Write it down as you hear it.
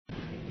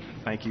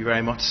Thank you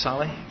very much,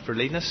 Sally, for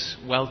leading us.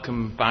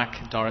 Welcome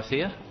back,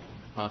 Dorothea.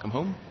 Welcome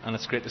home. And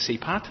it's great to see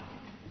Pat.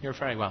 You're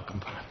very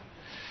welcome, Pat.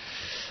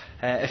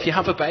 If you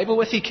have a Bible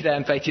with you, could I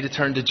invite you to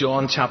turn to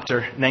John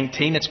chapter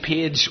 19. It's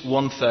page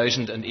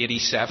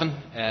 1087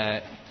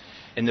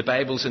 in the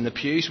Bibles in the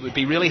pews. It would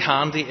be really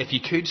handy if you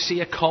could see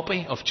a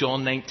copy of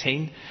John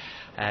 19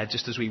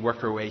 just as we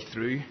work our way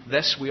through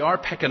this. We are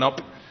picking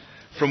up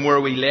from where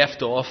we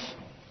left off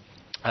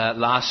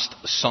last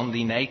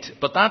Sunday night.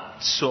 But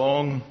that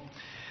song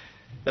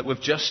that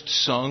we've just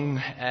sung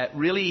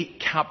really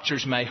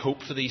captures my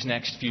hope for these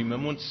next few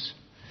moments.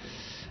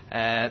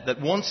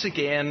 That once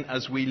again,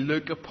 as we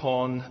look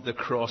upon the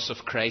cross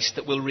of Christ,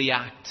 that we'll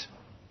react,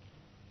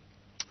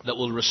 that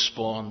we'll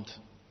respond.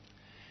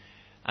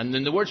 And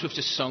in the words we've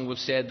just sung, we've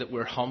said that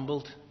we're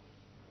humbled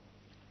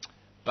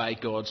by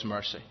God's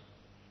mercy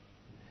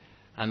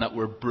and that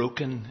we're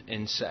broken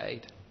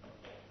inside.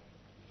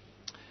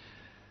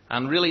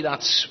 And really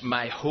that's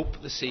my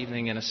hope this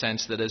evening, in a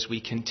sense, that as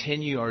we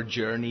continue our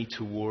journey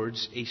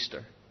towards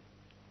Easter,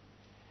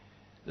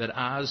 that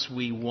as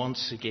we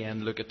once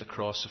again look at the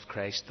cross of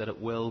Christ, that it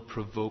will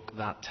provoke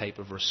that type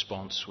of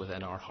response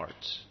within our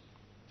hearts.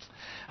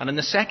 And in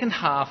the second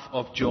half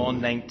of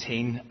John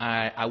 19,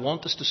 I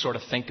want us to sort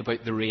of think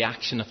about the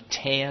reaction of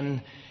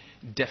 10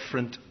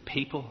 different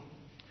people.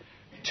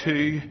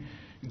 2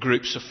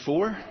 groups of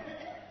 4,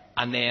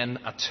 and then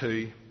a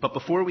 2. But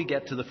before we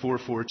get to the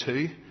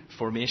 4-4-2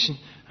 formation,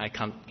 I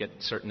can't get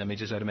certain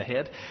images out of my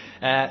head.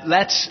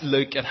 Let's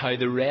look at how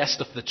the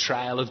rest of the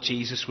trial of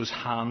Jesus was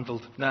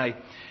handled. Now,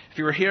 if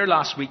you were here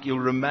last week, you'll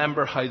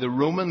remember how the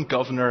Roman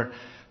governor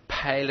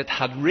Pilate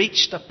had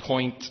reached a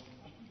point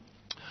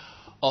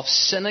of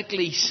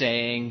cynically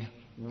saying,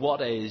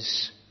 "What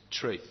is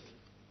truth?"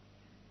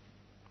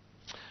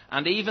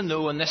 And even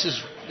though, and this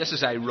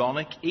is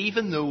ironic,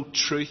 even though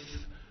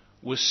truth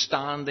was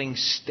standing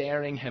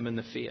staring him in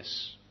the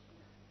face,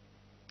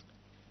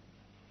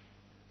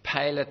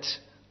 Pilate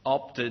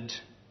opted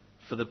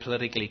for the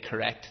politically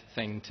correct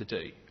thing to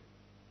do.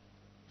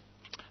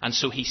 And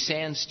so he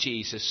sends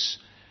Jesus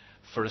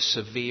for a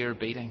severe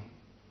beating.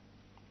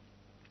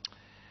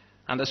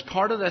 And as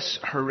part of this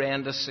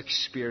horrendous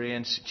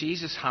experience,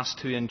 Jesus has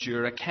to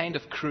endure a kind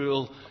of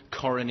cruel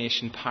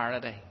coronation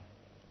parody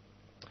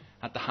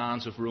at the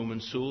hands of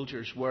Roman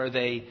soldiers, where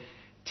they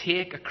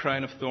take a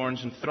crown of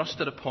thorns and thrust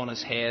it upon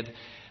his head,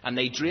 and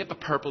they drape a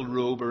purple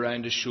robe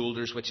around his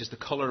shoulders, which is the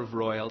colour of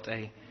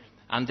royalty.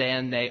 And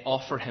then they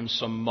offer him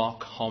some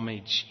mock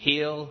homage.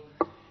 "Hail,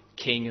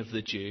 King of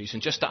the Jews."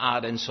 And just to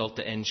add insult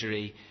to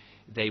injury,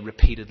 they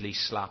repeatedly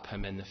slap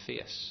him in the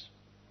face.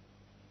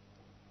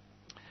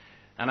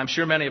 And I'm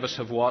sure many of us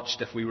have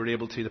watched, if we were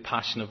able to, The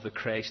Passion of the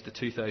Christ, the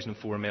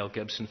 2004 Mel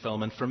Gibson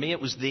film. And for me, it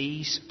was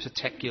these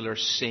particular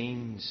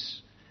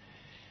scenes,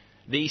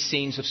 these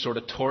scenes of sort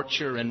of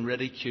torture and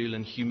ridicule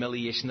and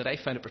humiliation, that I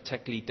found it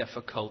particularly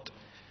difficult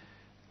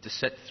to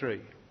sit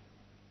through.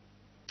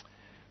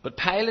 But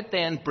Pilate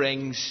then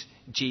brings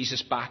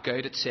Jesus back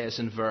out, it says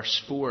in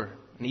verse 4.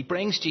 And he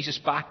brings Jesus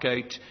back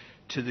out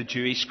to the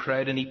Jewish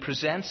crowd, and he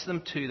presents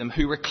them to them,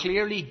 who were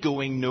clearly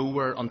going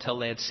nowhere until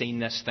they had seen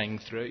this thing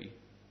through.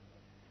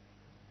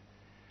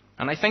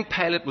 And I think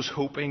Pilate was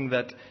hoping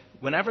that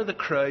whenever the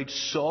crowd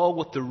saw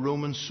what the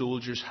Roman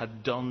soldiers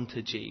had done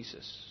to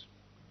Jesus,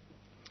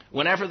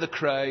 whenever the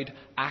crowd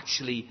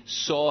actually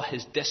saw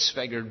his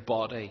disfigured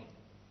body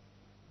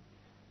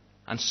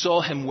and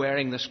saw him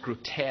wearing this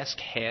grotesque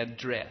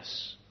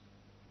headdress,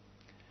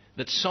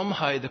 that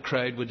somehow the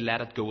crowd would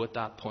let it go at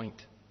that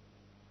point.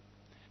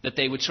 That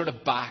they would sort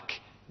of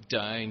back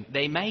down.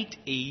 They might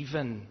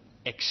even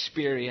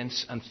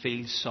experience and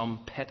feel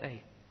some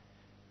pity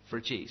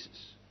for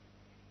Jesus.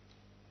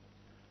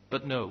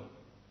 But no.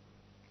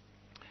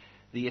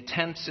 The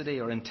intensity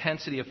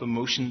of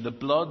emotion, the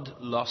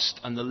bloodlust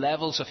and the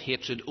levels of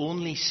hatred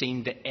only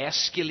seem to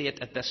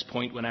escalate at this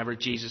point whenever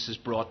Jesus is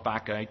brought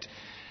back out.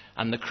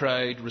 And the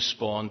crowd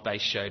respond by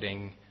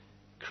shouting,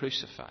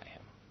 "Crucify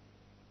him."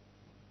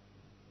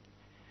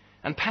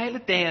 And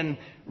Pilate then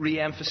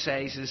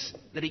re-emphasizes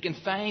that he can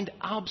find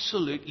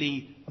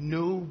absolutely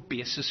no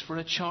basis for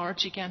a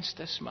charge against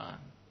this man.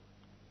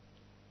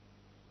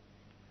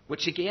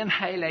 Which again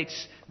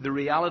highlights the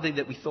reality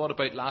that we thought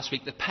about last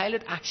week, that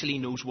Pilate actually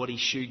knows what he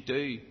should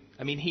do.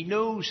 I mean, he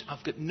knows,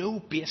 I've got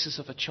no basis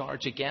of a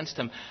charge against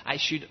him. I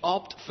should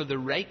opt for the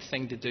right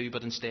thing to do,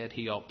 but instead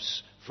he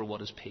opts for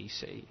what is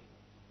PC.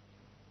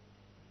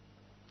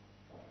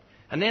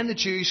 And then the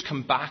Jews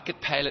come back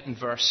at Pilate in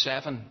verse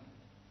 7.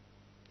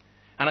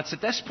 And it's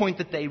at this point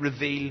that they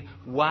reveal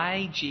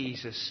why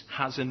Jesus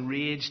has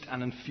enraged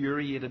and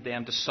infuriated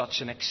them to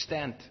such an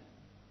extent.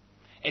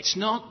 It's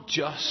not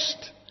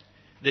just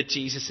that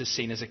Jesus is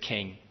seen as a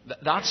king.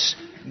 That's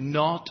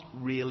not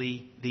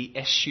really the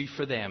issue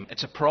for them.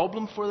 It's a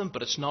problem for them,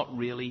 but it's not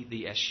really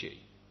the issue.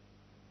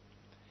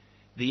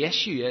 The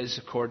issue is,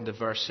 according to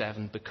verse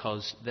 7,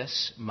 because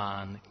this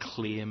man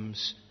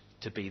claims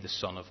to be the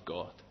Son of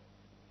God.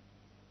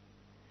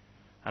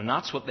 And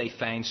that's what they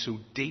find so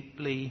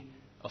deeply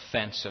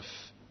offensive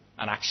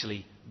and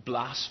actually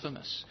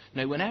blasphemous.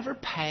 Now, whenever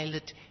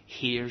Pilate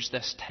hears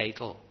this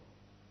title,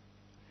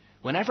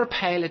 whenever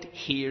Pilate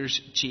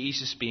hears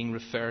Jesus being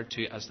referred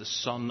to as the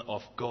Son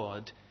of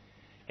God,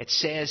 it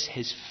says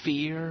his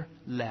fear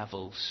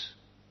levels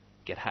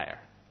get higher.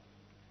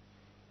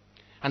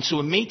 And so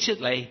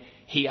immediately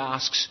he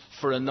asks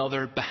for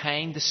another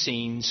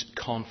behind-the-scenes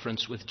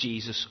conference with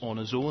Jesus on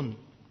his own.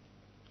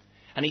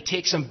 And he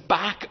takes him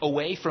back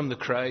away from the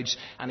crowds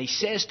and he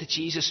says to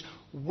Jesus,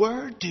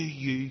 "Where do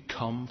you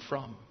come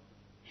from?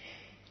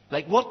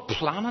 Like, what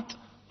planet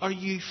are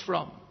you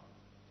from?"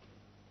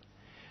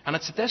 And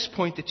it's at this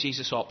point that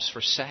Jesus opts for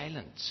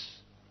silence.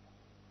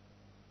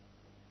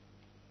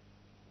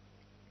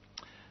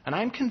 And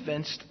I'm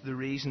convinced the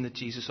reason that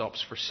Jesus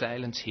opts for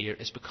silence here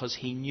is because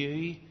he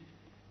knew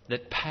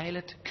that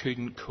Pilate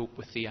couldn't cope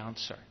with the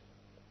answer.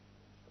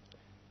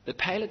 That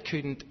Pilate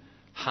couldn't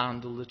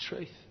handle the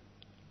truth.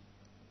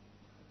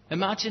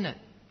 Imagine it.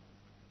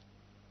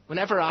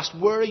 Whenever asked,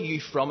 "Where are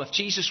you from?" if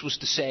Jesus was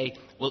to say,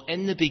 "Well,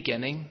 in the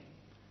beginning,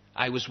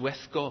 I was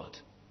with God.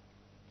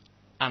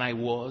 And I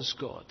was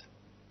God.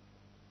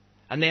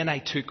 And then I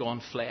took on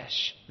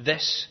flesh,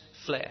 this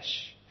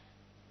flesh.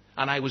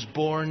 And I was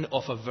born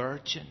of a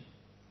virgin."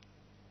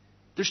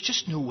 There's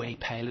just no way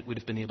Pilate would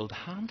have been able to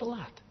handle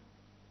that.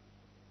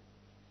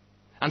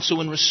 And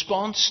so in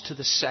response to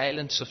the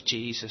silence of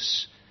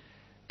Jesus,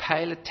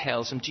 Pilate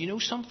tells him, "Do you know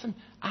something?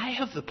 I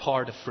have the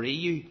power to free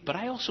you, but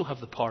I also have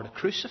the power to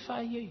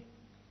crucify you."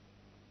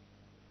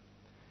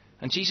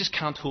 And Jesus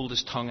can't hold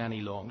his tongue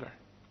any longer,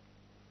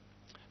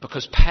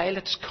 because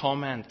Pilate's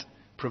comment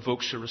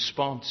provokes a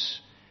response.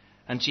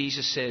 And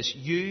Jesus says,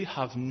 "You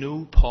have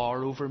no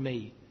power over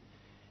me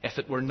if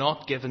it were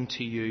not given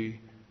to you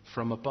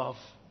from above."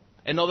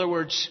 In other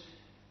words,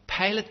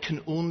 Pilate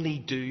can only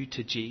do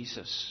to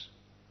Jesus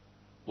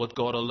what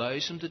God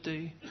allows him to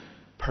do,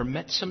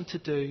 permits him to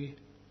do,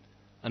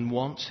 and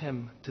wants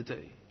him to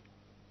do.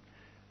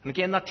 And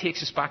again, that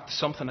takes us back to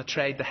something I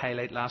tried to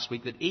highlight last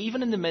week, that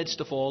even in the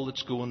midst of all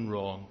that's going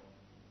wrong,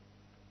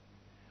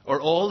 or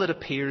all that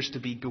appears to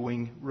be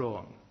going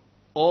wrong,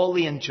 all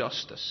the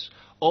injustice,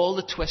 all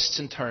the twists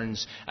and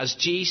turns, as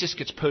Jesus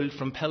gets pulled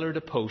from pillar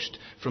to post,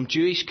 from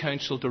Jewish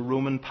council to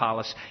Roman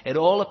palace, it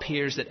all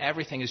appears that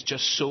everything is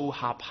just so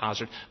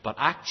haphazard. But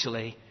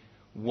actually,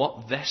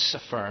 what this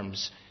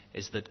affirms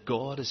is that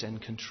God is in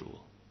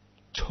control.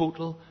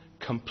 Total,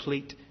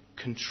 complete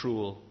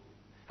control.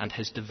 And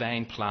his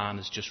divine plan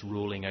is just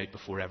rolling out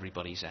before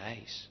everybody's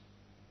eyes.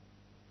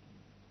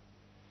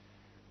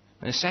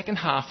 In the second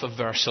half of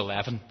verse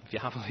 11, if you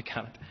have a look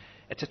at it,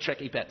 it's a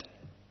tricky bit.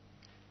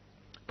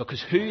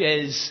 Because who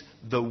is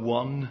the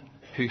one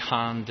who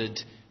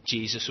handed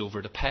Jesus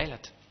over to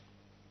Pilate?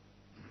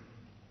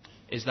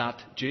 Is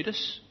that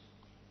Judas?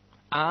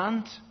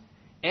 And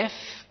if,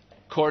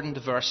 according to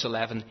verse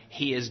 11,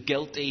 he is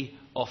guilty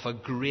of a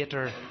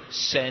greater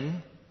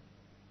sin,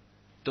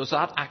 does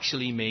that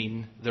actually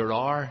mean there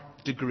are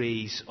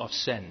degrees of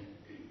sin?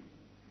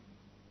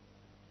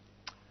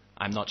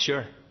 I'm not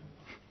sure.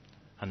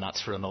 And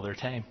that's for another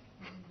time.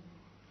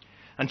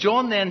 And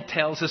John then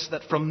tells us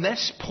that from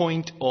this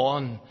point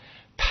on,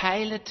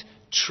 Pilate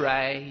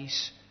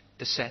tries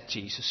to set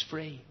Jesus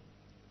free.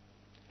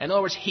 In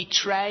other words, he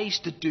tries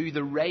to do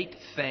the right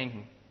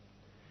thing,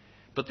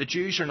 but the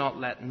Jews are not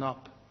letting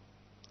up.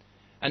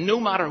 And no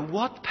matter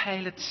what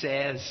Pilate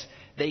says,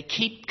 they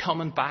keep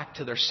coming back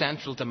to their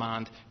central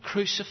demand: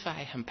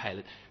 "Crucify him,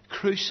 Pilate,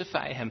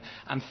 crucify him."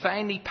 And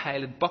finally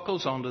Pilate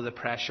buckles under the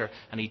pressure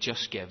and he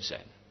just gives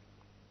in.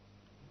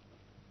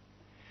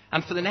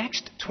 And for the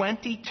next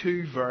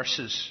 22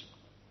 verses,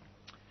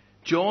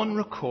 John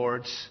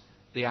records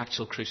the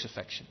actual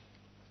crucifixion.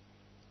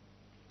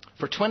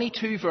 For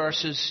 22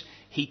 verses,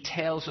 he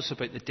tells us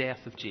about the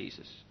death of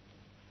Jesus.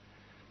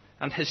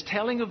 And his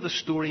telling of the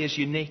story is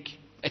unique.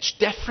 It's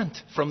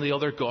different from the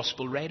other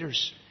gospel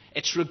writers.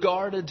 It's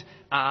regarded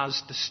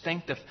as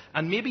distinctive.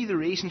 And maybe the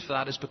reason for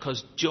that is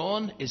because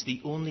John is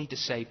the only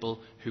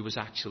disciple who was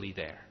actually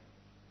there.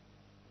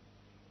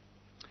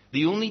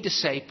 The only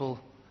disciple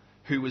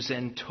who was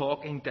in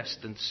talking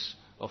distance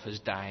of his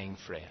dying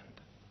friend.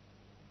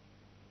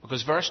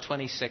 Because verse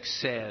 26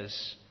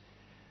 says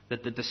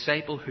that the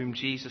disciple whom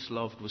Jesus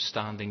loved was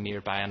standing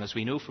nearby. And as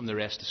we know from the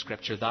rest of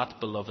Scripture, that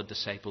beloved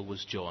disciple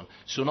was John.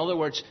 So in other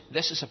words,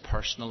 this is a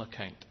personal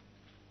account.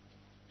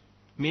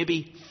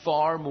 Maybe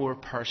far more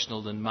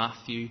personal than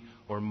Matthew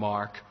or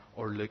Mark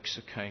or Luke's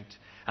account.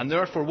 And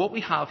therefore what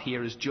we have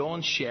here is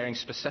John sharing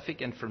specific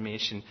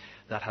information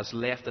that has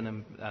left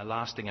a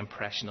lasting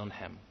impression on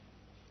him.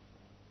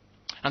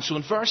 And so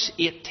in verse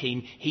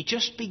 18, he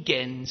just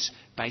begins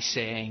by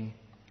saying,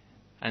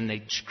 "And they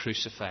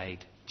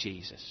crucified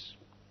Jesus."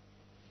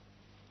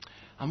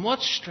 And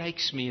what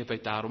strikes me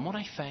about that, and what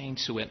I find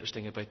so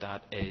interesting about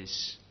that,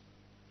 is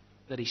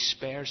that he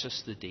spares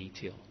us the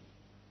detail.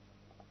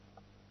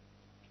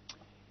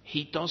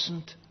 He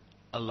doesn't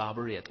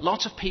elaborate.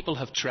 Lots of people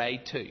have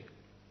tried to.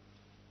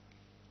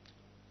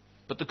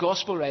 But the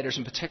gospel writers,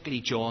 and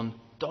particularly John,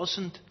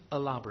 doesn't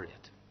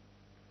elaborate.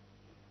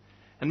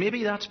 And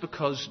maybe that's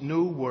because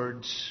no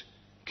words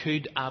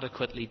could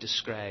adequately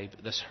describe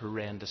this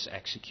horrendous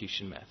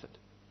execution method.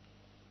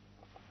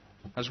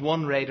 As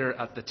one writer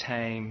at the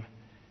time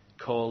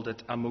called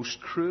it, a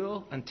most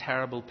cruel and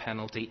terrible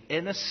penalty,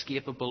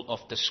 inescapable of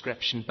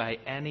description by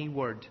any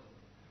word,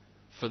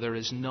 for there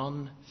is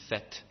none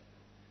fit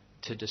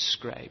to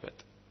describe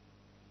it.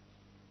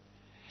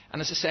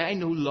 And as I say, I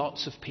know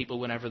lots of people,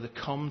 whenever they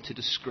come to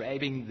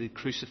describing the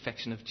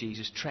crucifixion of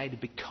Jesus, try to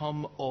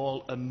become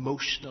all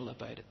emotional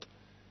about it.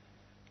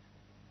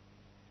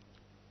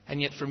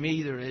 And yet for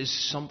me, there is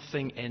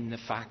something in the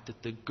fact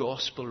that the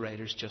gospel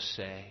writers just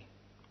say,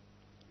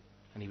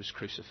 and he was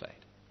crucified.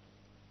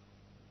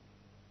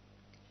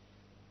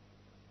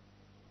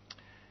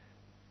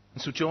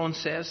 And so John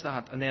says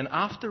that, and then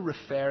after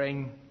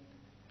referring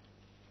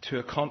to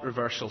a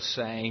controversial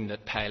saying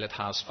that Pilate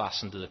has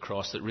fastened to the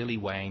cross that really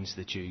winds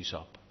the Jews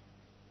up,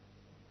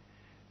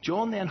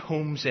 John then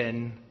homes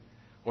in,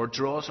 or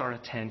draws our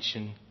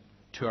attention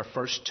to our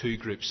first two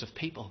groups of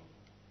people.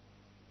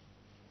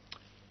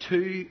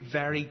 Two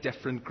very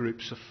different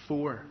groups of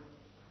four.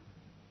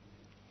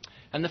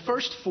 And the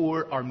first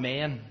four are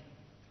men.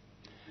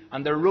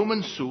 And they're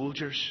Roman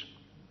soldiers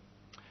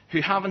who,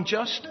 having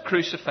just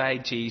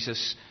crucified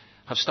Jesus,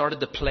 have started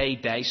to play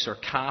dice or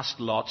cast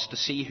lots to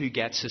see who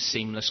gets his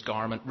seamless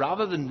garment,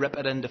 rather than rip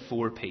it into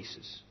four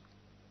pieces.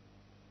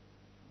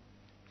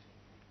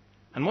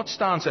 And what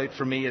stands out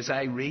for me as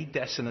I read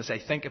this and as I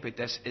think about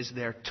this is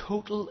their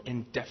total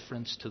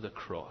indifference to the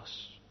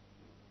cross.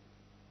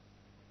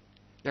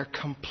 Their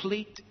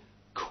complete,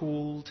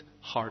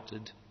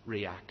 cold-hearted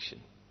reaction.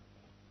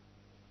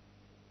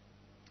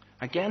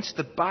 Against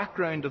the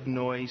background of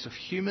noise of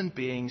human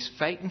beings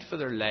fighting for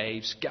their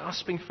lives,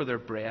 gasping for their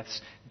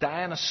breaths,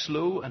 dying a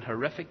slow and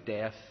horrific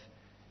death,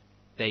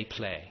 they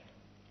play.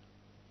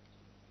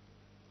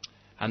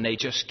 And they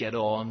just get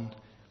on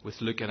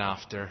with looking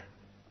after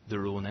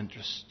their own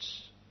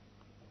interests.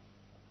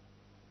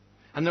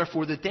 And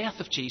therefore the death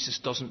of Jesus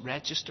doesn't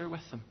register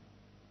with them.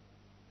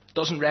 It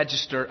doesn't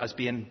register as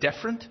being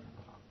different,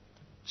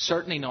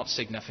 certainly not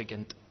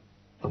significant,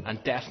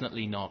 and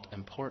definitely not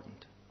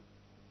important.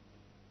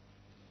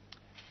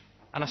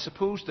 And I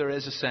suppose there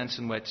is a sense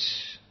in which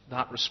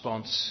that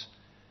response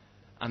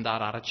and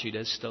that attitude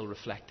is still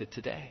reflected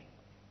today.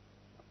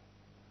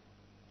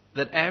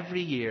 That every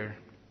year,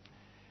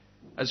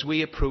 as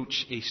we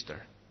approach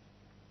Easter,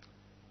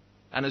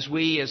 and as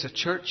we as a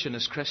church and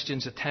as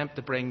Christians attempt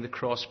to bring the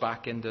cross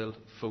back into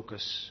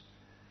focus,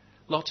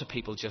 lots of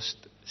people just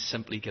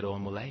simply get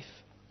on with life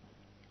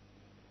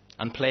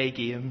and play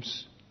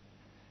games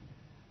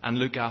and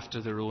look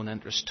after their own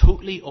interests,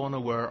 totally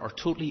unaware or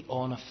totally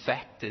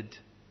unaffected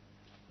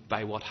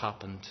by what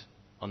happened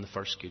on the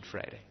first Good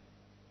Friday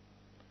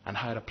and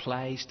how it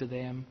applies to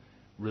them,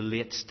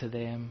 relates to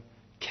them,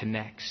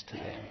 connects to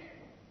them.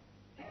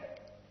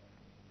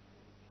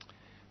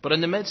 But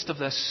in the midst of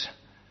this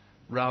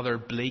rather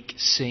bleak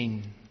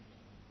scene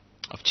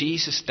of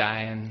Jesus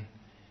dying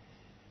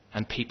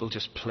and people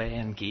just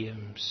playing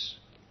games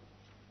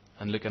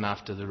and looking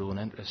after their own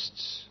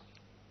interests,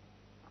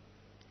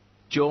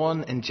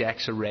 John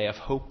injects a ray of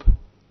hope,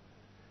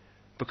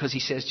 because he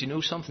says, do you know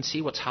something?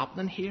 See what's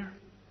happening here?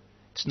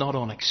 It's not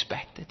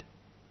unexpected.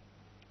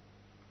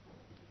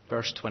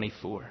 Verse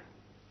 24.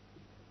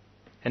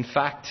 In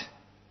fact,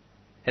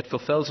 it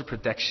fulfills a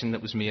prediction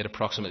that was made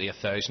approximately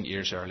 1,000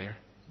 years earlier.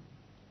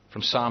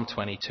 From Psalm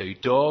 22.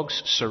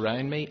 Dogs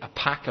surround me, a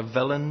pack of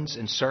villains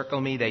encircle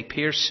me, they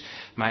pierce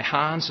my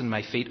hands and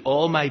my feet,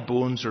 all my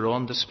bones are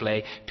on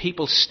display.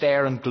 People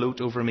stare and gloat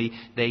over me,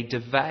 they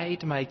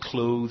divide my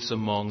clothes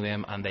among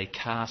them, and they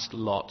cast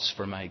lots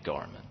for my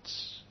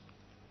garments.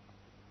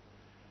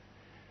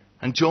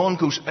 And John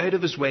goes out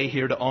of his way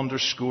here to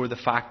underscore the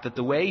fact that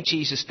the way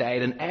Jesus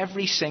died and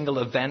every single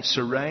event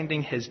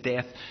surrounding his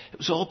death, it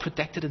was all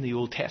predicted in the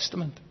Old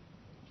Testament.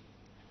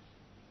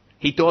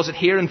 He does it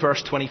here in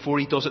verse 24.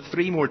 He does it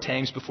 3 more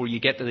times before you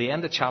get to the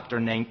end of chapter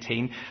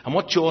 19. And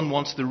what John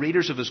wants the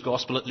readers of his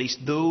gospel, at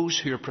least those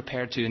who are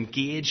prepared to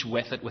engage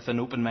with it with an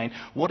open mind,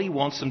 what he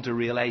wants them to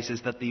realize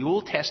is that the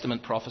Old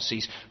Testament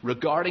prophecies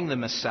regarding the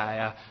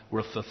Messiah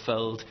were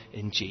fulfilled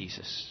in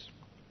Jesus.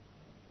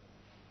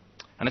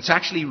 And it's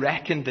actually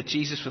reckoned that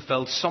Jesus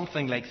fulfilled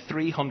something like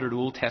 300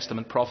 Old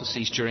Testament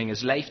prophecies during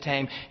his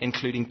lifetime,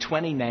 including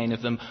 29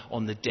 of them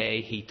on the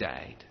day he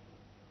died.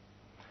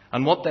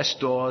 And what this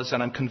does,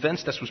 and I'm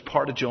convinced this was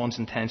part of John's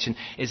intention,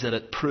 is that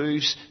it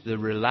proves the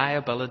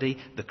reliability,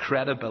 the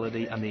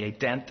credibility, and the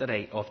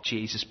identity of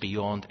Jesus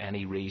beyond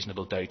any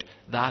reasonable doubt.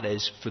 That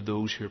is, for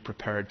those who are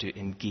prepared to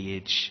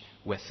engage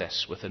with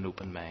this with an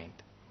open mind.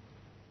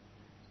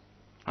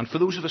 And for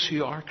those of us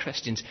who are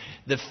Christians,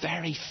 the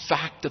very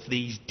fact of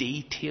these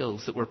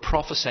details that were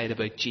prophesied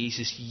about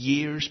Jesus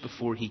years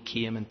before he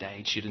came and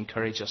died should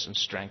encourage us and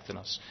strengthen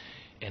us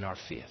in our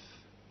faith.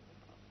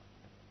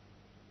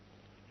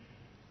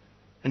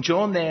 And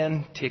John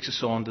then takes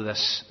us on to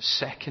this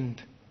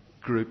second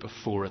group of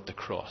 4 at the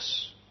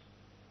cross.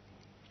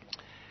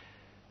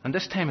 And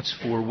this time it's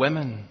 4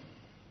 women.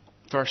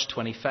 Verse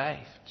 25.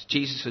 It's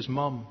Jesus'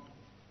 mum.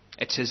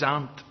 It's his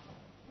aunt.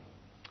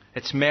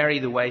 It's Mary,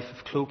 the wife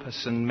of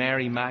Clopas, and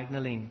Mary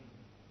Magdalene.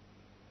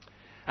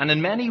 And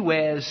in many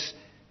ways,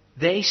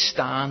 they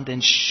stand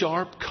in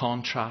sharp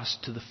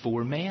contrast to the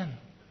four men.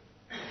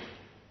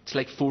 It's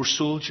like four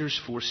soldiers,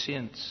 four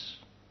saints.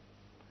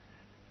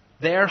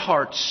 Their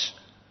hearts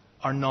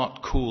are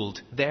not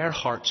cold. Their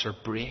hearts are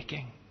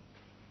breaking.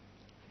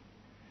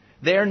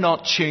 They're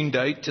not tuned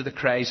out to the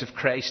cries of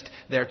Christ.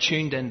 They're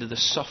tuned into the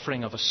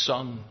suffering of a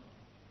son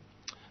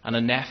and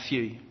a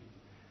nephew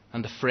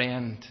and a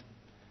friend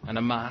and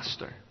a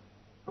master.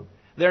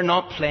 They're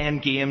not playing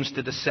games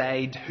to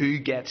decide who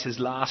gets his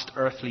last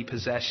earthly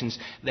possessions.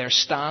 They're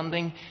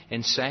standing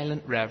in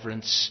silent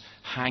reverence,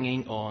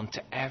 hanging on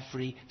to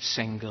every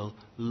single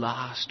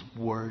last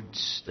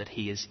words that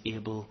he is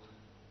able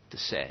to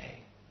say.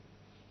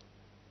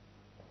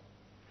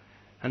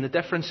 And the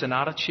difference in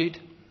attitude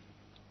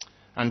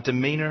and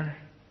demeanour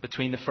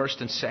between the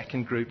first and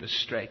second group is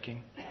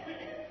striking.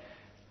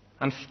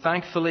 And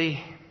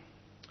thankfully,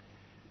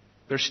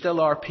 there still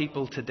are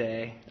people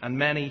today, and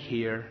many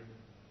here,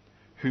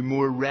 who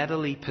more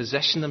readily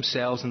position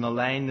themselves and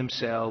align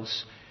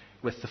themselves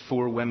with the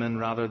four women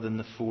rather than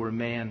the four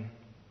men.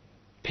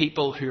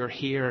 People who are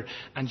here,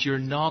 and you're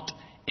not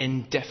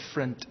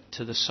indifferent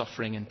to the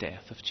suffering and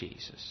death of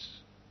Jesus.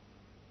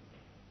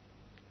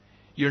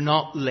 You're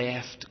not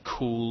left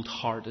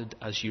cold-hearted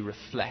as you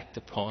reflect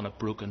upon a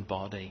broken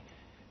body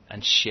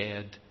and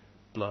shed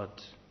blood.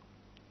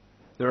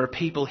 There are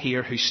people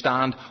here who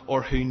stand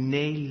or who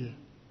kneel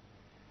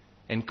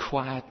in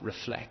quiet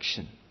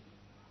reflection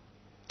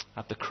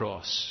at the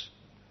cross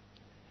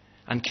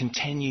and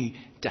continue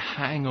to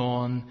hang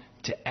on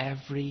to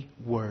every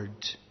word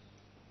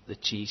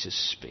that Jesus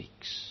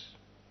speaks.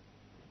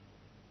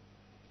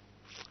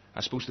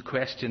 I suppose the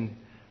question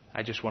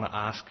I just want to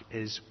ask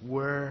is,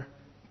 where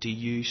do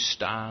you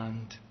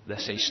stand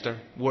this Easter?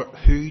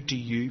 Who do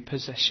you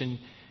position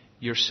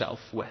yourself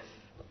with?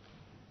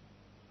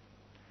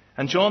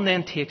 And John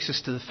then takes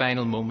us to the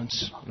final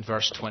moments in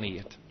verse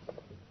 28.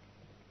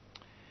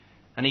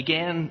 And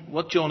again,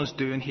 what John is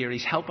doing here,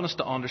 he's helping us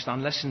to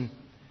understand, listen,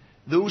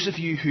 those of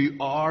you who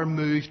are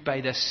moved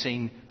by this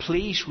scene,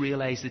 please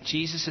realise that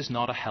Jesus is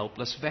not a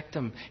helpless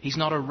victim. He's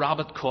not a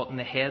rabbit caught in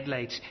the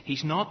headlights.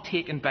 He's not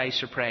taken by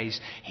surprise.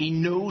 He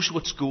knows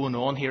what's going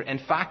on here. In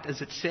fact,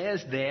 as it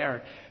says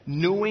there,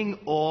 knowing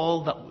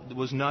all that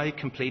was now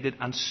completed,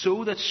 and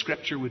so that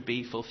Scripture would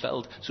be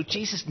fulfilled. So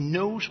Jesus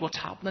knows what's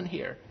happening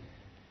here.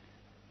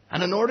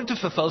 And in order to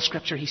fulfill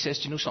Scripture, he says,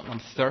 do you know something?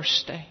 I'm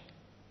thirsty.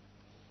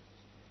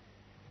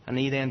 And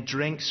he then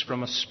drinks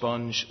from a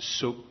sponge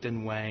soaked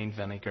in wine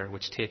vinegar,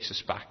 which takes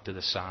us back to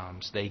the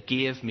Psalms. They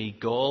gave me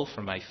gall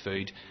for my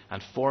food,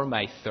 and for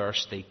my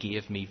thirst they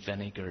gave me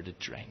vinegar to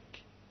drink.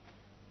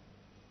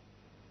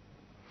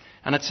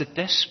 And it's at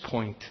this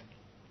point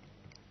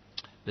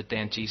that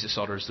then Jesus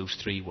utters those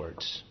three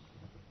words.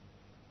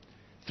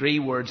 Three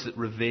words that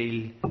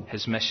reveal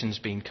his mission's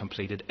been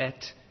completed.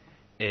 It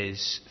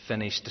is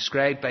finished.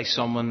 Described by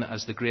someone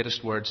as the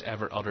greatest words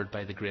ever uttered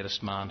by the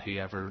greatest man who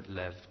ever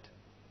lived.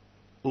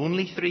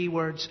 Only three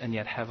words, and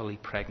yet heavily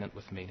pregnant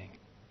with meaning.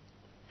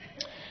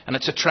 And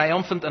it's a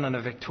triumphant and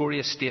a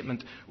victorious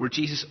statement where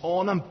Jesus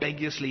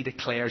unambiguously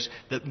declares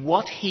that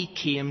what he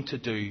came to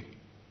do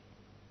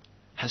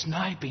has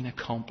now been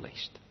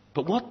accomplished.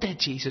 But what did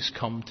Jesus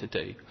come to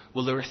do?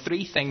 Well, there are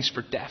three things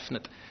for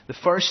definite. The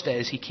first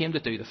is he came to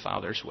do the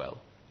Father's will.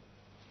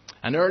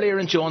 And earlier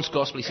in John's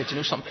Gospel he said, you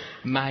know something?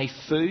 My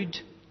food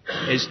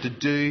is to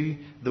do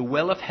the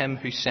will of him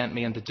who sent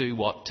me, and to do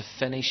what? To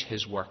finish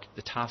his work.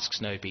 The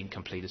task's now been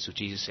completed. So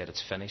Jesus said,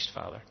 it's finished,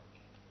 Father.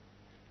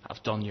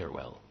 I've done your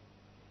will.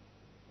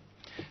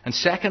 And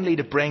secondly,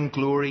 to bring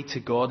glory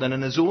to God. And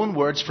in his own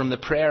words from the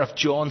prayer of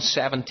John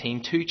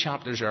 17, 2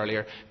 chapters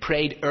earlier,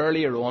 prayed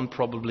earlier on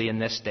probably in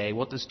this day,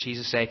 what does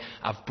Jesus say?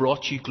 I've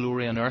brought you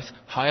glory on earth.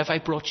 How have I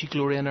brought you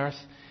glory on earth?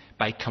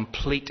 By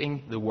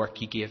completing the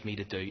work you gave me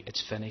to do.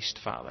 It's finished,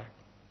 Father.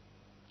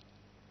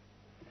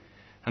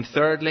 And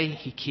thirdly,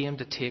 he came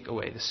to take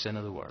away the sin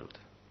of the world.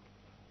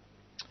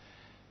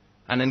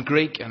 And in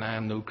Greek, and I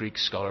am no Greek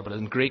scholar, but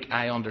in Greek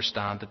I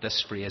understand that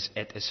this phrase,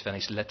 it is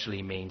finished,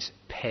 literally means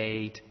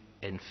paid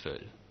in full.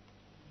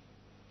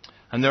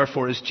 And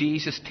therefore, as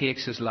Jesus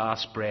takes his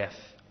last breath,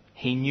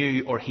 he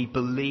knew, or he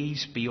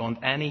believes beyond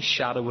any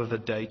shadow of a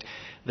doubt,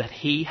 that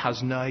he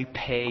has now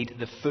paid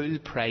the full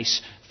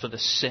price for the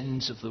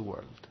sins of the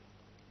world.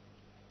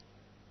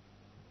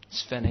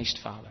 It's finished,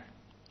 Father.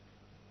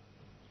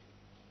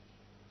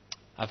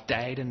 I've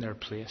died in their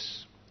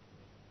place.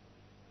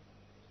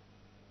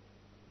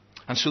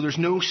 And so there's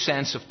no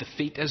sense of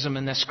defeatism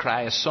in this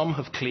cry, as some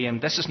have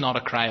claimed. This is not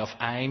a cry of,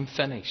 I'm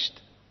finished.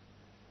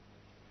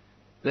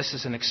 This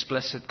is an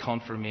explicit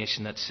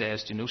confirmation that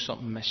says, do you know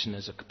something? Mission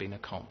has been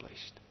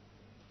accomplished.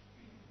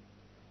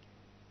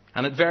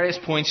 And at various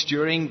points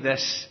during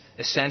this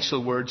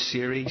Essential Word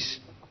series,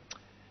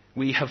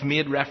 We have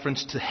made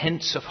reference to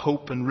hints of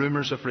hope and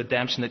rumours of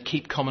redemption that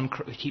keep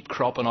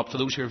cropping up. For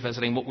those who are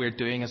visiting, what we're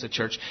doing as a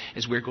church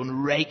is we're going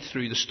right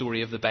through the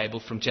story of the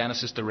Bible from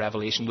Genesis to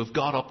Revelation. We've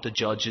got up to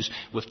Judges.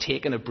 We've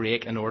taken a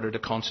break in order to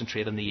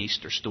concentrate on the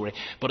Easter story.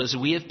 But as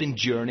we have been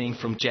journeying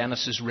from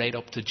Genesis right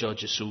up to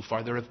Judges so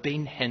far, there have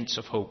been hints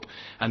of hope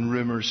and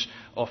rumours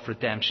of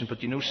redemption.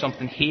 But you know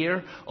something?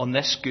 Here on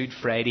this Good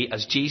Friday,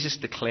 as Jesus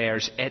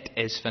declares, it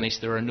is finished,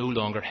 there are no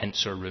longer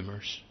hints or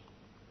rumours.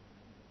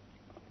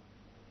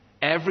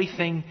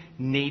 Everything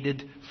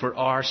needed for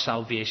our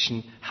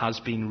salvation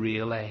has been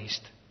realised.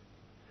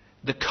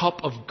 The cup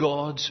of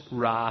God's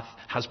wrath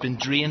has been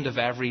drained of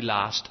every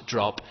last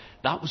drop.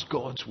 That was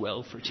God's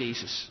will for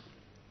Jesus.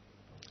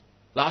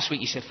 Last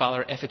week he said,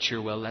 Father, if it's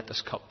your will, let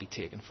this cup be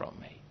taken from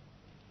me.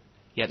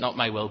 Yet not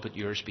my will, but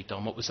yours be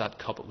done. What was that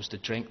cup? It was to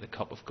drink the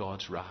cup of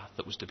God's wrath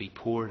that was to be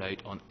poured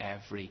out on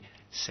every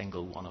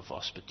single one of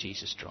us. But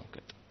Jesus drunk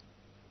it.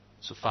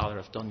 So, Father,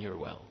 I've done your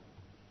will.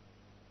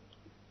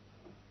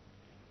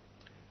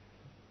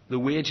 The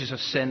wages of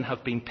sin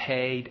have been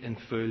paid in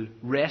full.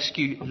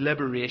 Rescue,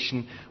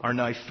 liberation are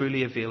now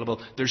fully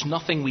available. There's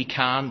nothing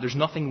there's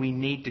nothing we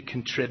need to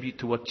contribute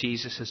to what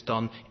Jesus has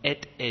done.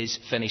 It is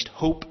finished.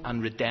 Hope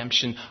and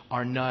redemption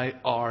are now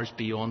ours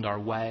beyond our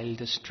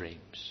wildest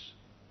dreams.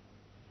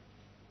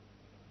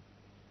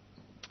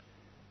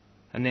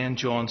 And then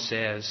John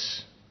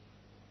says,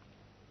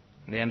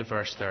 in the end of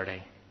verse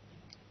 30,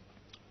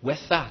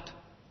 with that,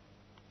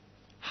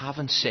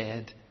 having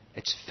said,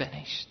 it's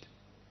finished,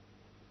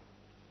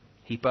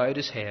 he bowed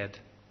his head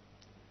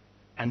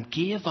and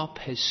gave up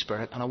his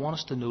spirit. And I want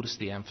us to notice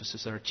the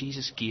emphasis there.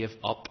 Jesus gave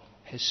up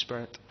his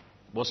spirit.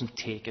 It wasn't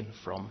taken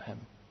from him.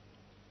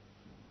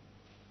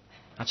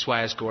 That's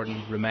why, as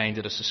Gordon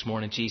reminded us this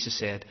morning, Jesus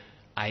said,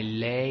 I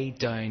lay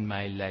down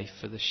my life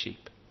for the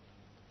sheep.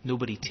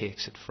 Nobody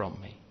takes it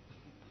from me.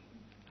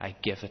 I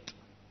give it.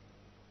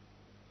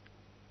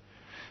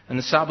 And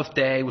the Sabbath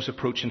day was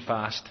approaching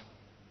fast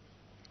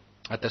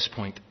at this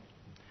point.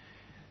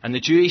 And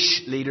the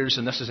Jewish leaders,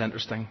 and this is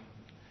interesting,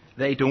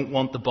 they don't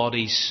want the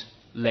bodies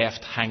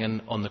left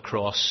hanging on the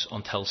cross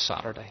until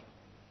Saturday,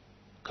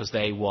 because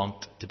they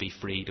want to be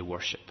free to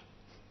worship.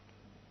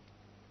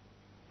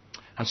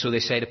 And so they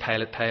say to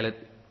Pilate, Pilate,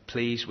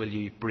 please will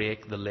you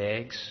break the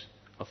legs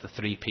of the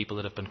 3 people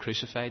that have been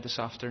crucified this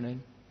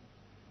afternoon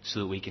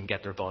so that we can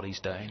get their bodies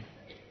down?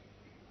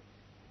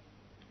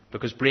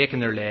 Because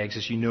breaking their legs,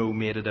 as you know,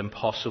 made it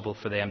impossible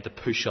for them to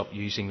push up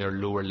using their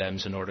lower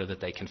limbs in order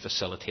that they can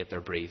facilitate their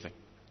breathing.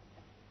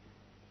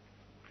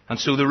 And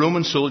so the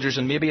Roman soldiers,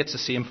 and maybe it's the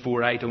same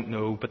 4, I don't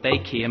know, but they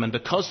came, and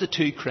because the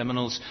 2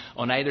 criminals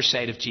on either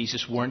side of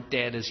Jesus weren't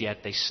dead as yet,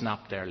 they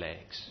snapped their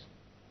legs.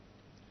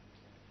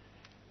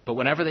 But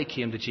whenever they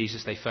came to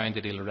Jesus, they found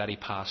that he'd already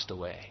passed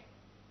away.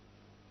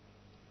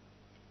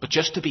 But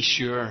just to be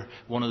sure,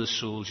 one of the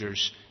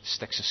soldiers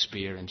sticks a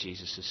spear in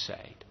Jesus'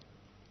 side.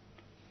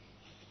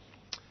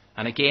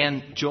 And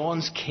again,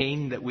 John's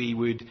keen that we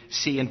would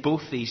see in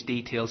both these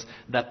details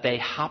that they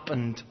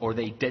happened or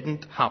they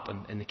didn't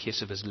happen in the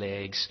case of his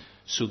legs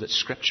so that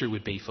Scripture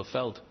would be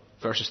fulfilled.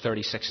 Verses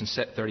 36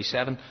 and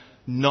 37,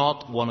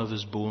 not one of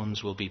his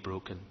bones will be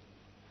broken,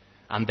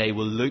 and they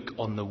will look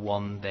on the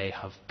one they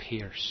have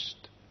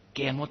pierced.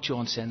 Again, what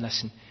John's saying,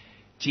 listen,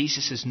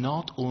 Jesus is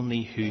not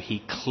only who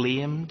he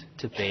claimed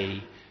to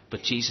be,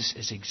 but Jesus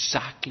is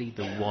exactly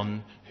the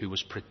one who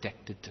was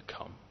predicted to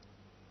come.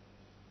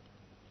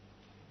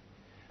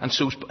 And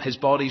so his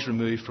body's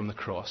removed from the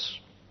cross.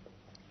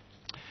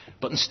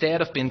 But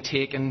instead of being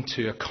taken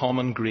to a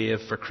common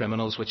grave for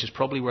criminals, which is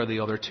probably where the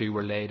other 2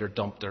 were laid or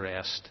dumped to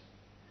rest,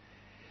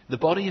 the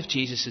body of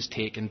Jesus is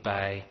taken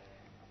by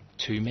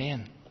 2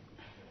 men.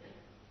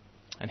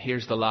 And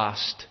here's the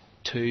last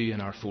 2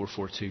 in our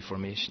 4-4-2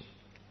 formation.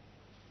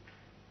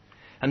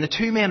 And the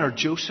 2 men are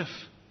Joseph,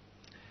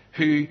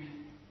 who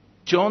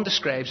John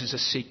describes as a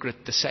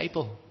secret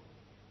disciple.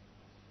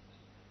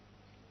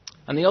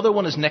 And the other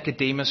one is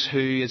Nicodemus,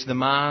 who is the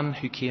man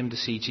who came to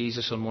see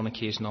Jesus on one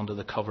occasion under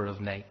the cover of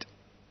night.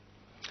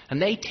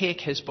 And they take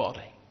his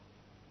body,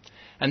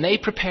 and they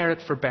prepare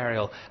it for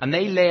burial, and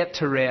they lay it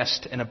to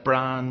rest in a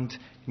brand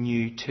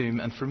new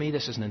tomb. And for me,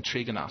 this is an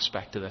intriguing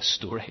aspect of this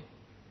story.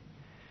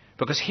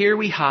 Because here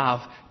we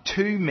have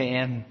 2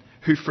 men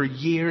who for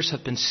years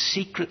have been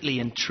secretly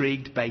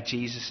intrigued by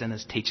Jesus and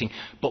his teaching.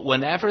 But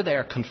whenever they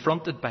are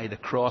confronted by the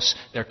cross,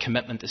 their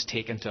commitment is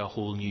taken to a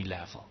whole new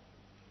level.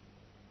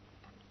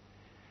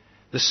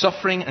 The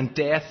suffering and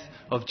death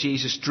of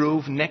Jesus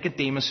drove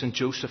Nicodemus and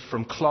Joseph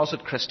from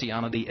closet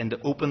Christianity into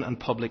open and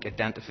public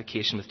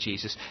identification with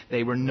Jesus.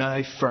 They were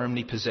now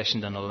firmly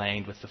positioned and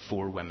aligned with the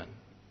 4 women.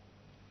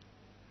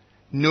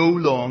 No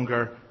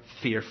longer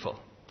fearful.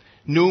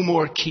 No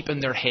more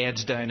keeping their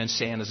heads down and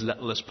saying as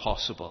little as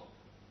possible.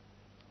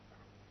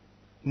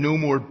 No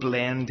more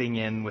blending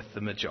in with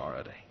the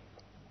majority.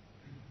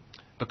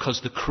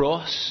 Because the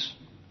cross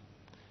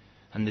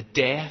and the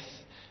death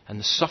and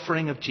the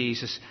suffering of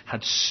Jesus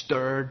had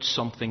stirred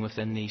something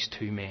within these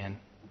 2 men.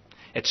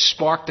 It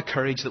sparked the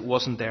courage that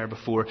wasn't there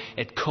before.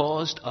 It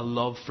caused a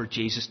love for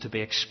Jesus to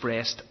be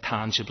expressed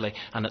tangibly,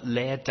 and it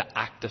led to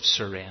active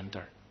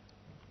surrender.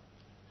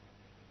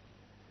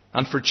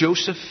 And for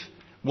Joseph,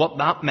 what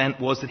that meant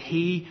was that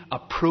he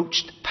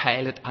approached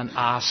Pilate and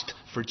asked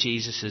for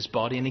Jesus'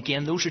 body. And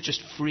again, those are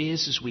just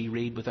phrases we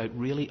read without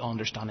really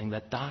understanding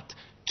that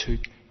took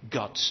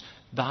guts.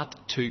 That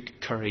took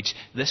courage.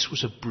 This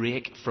was a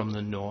break from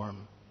the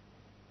norm.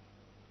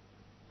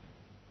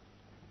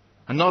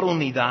 And not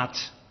only that,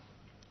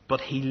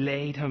 but he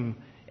laid him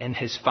in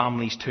his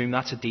family's tomb.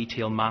 That's a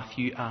detail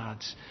Matthew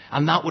adds.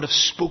 And that would have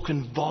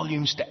spoken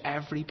volumes to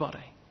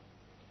everybody.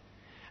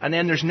 And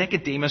then there's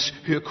Nicodemus,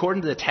 who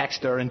according to the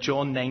text there in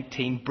John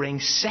 19,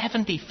 brings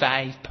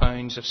 75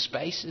 pounds of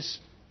spices.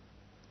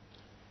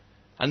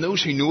 And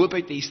those who know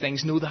about these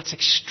things know that's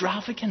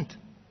extravagant.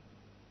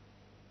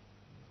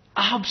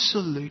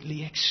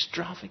 Absolutely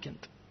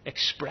extravagant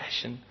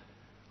expression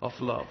of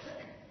love.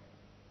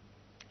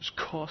 It was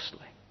costly.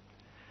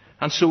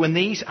 And so in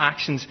these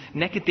actions,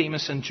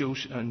 Nicodemus and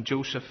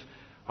Joseph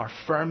are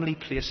firmly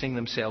placing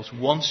themselves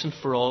once and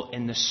for all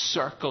in the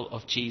circle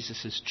of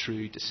Jesus'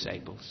 true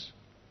disciples.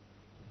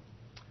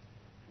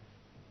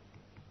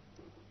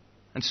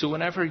 And so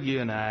whenever you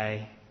and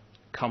I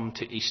come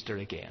to Easter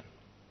again,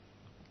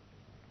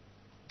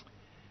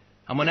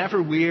 and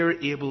whenever we're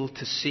able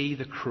to see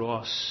the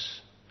cross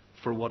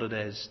for what it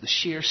is, the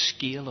sheer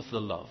scale of the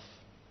love,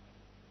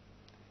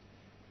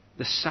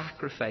 the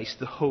sacrifice,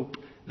 the hope,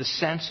 the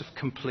sense of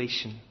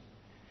completion,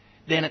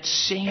 then it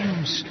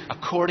seems,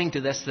 according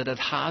to this, that it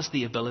has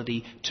the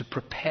ability to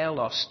propel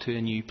us to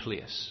a new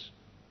place,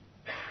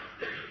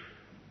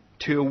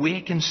 to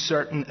awaken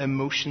certain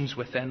emotions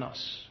within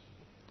us,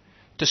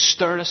 to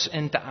stir us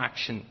into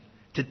action,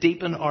 to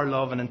deepen our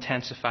love and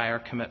intensify our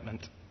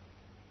commitment.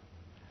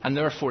 And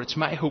therefore, it's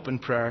my hope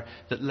and prayer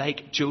that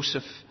like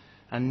Joseph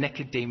and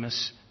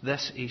Nicodemus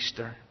this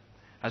Easter,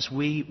 as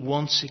we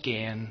once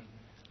again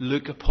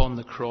look upon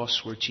the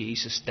cross where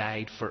Jesus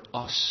died for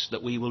us,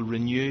 that we will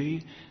renew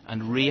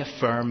and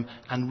reaffirm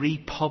and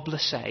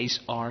republicise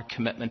our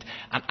commitment.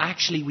 And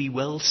actually we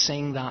will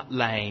sing that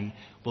line,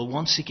 well,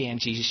 once again,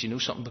 Jesus, you know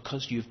something,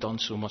 because you've done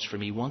so much for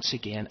me, once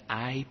again,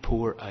 I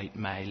pour out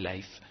my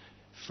life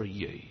for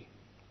you.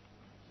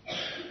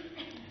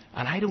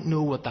 And I don't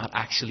know what that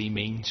actually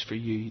means for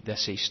you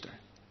this Easter.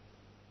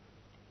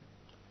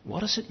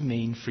 What does it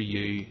mean for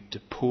you to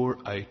pour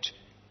out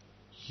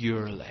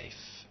your life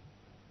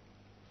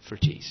for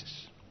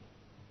Jesus?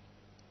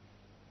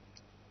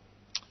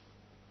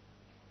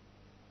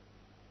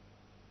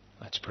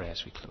 Let's pray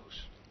as we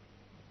close.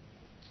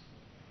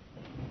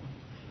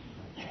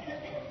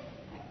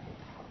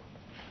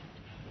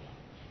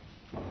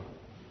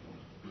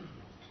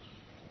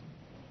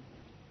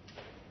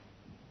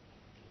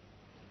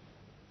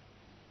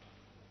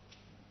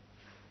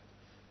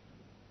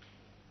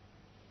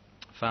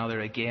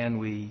 Father, again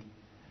we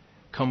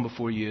come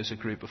before you as a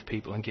group of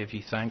people and give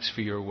you thanks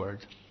for your word,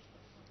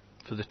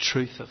 for the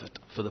truth of it,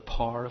 for the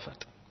power of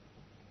it,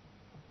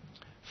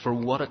 for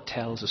what it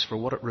tells us, for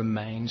what it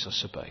reminds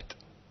us about.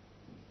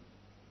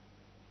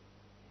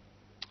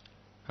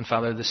 And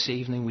Father, this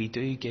evening we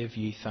do give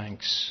you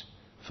thanks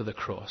for the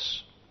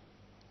cross,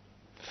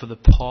 for the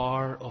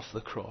power of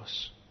the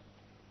cross,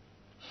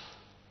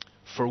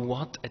 for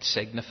what it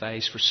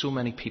signifies for so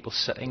many people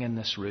sitting in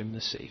this room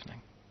this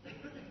evening,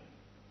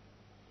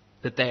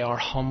 that they are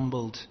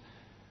humbled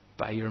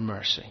by your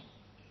mercy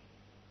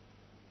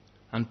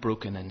and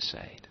broken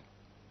inside.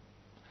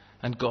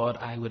 And God,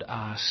 I would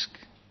ask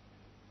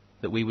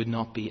that we would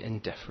not be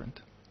indifferent,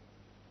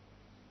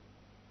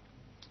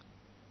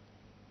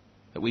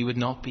 that we would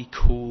not be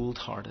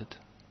cold-hearted,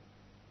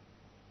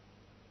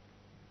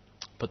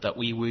 but that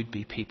we would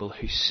be people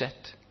who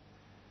sit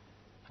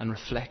and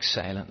reflect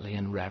silently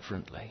and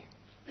reverently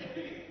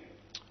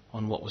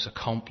on what was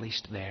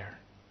accomplished there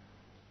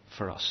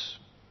for us.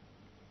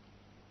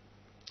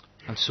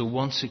 And so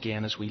once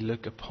again, as we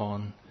look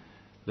upon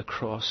the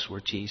cross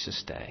where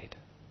Jesus died,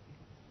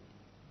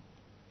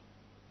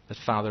 that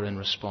Father, in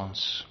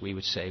response, we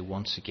would say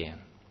once again,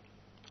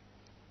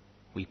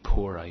 we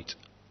pour out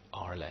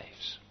our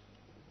lives.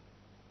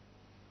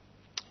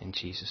 In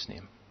Jesus'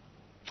 name,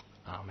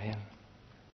 amen.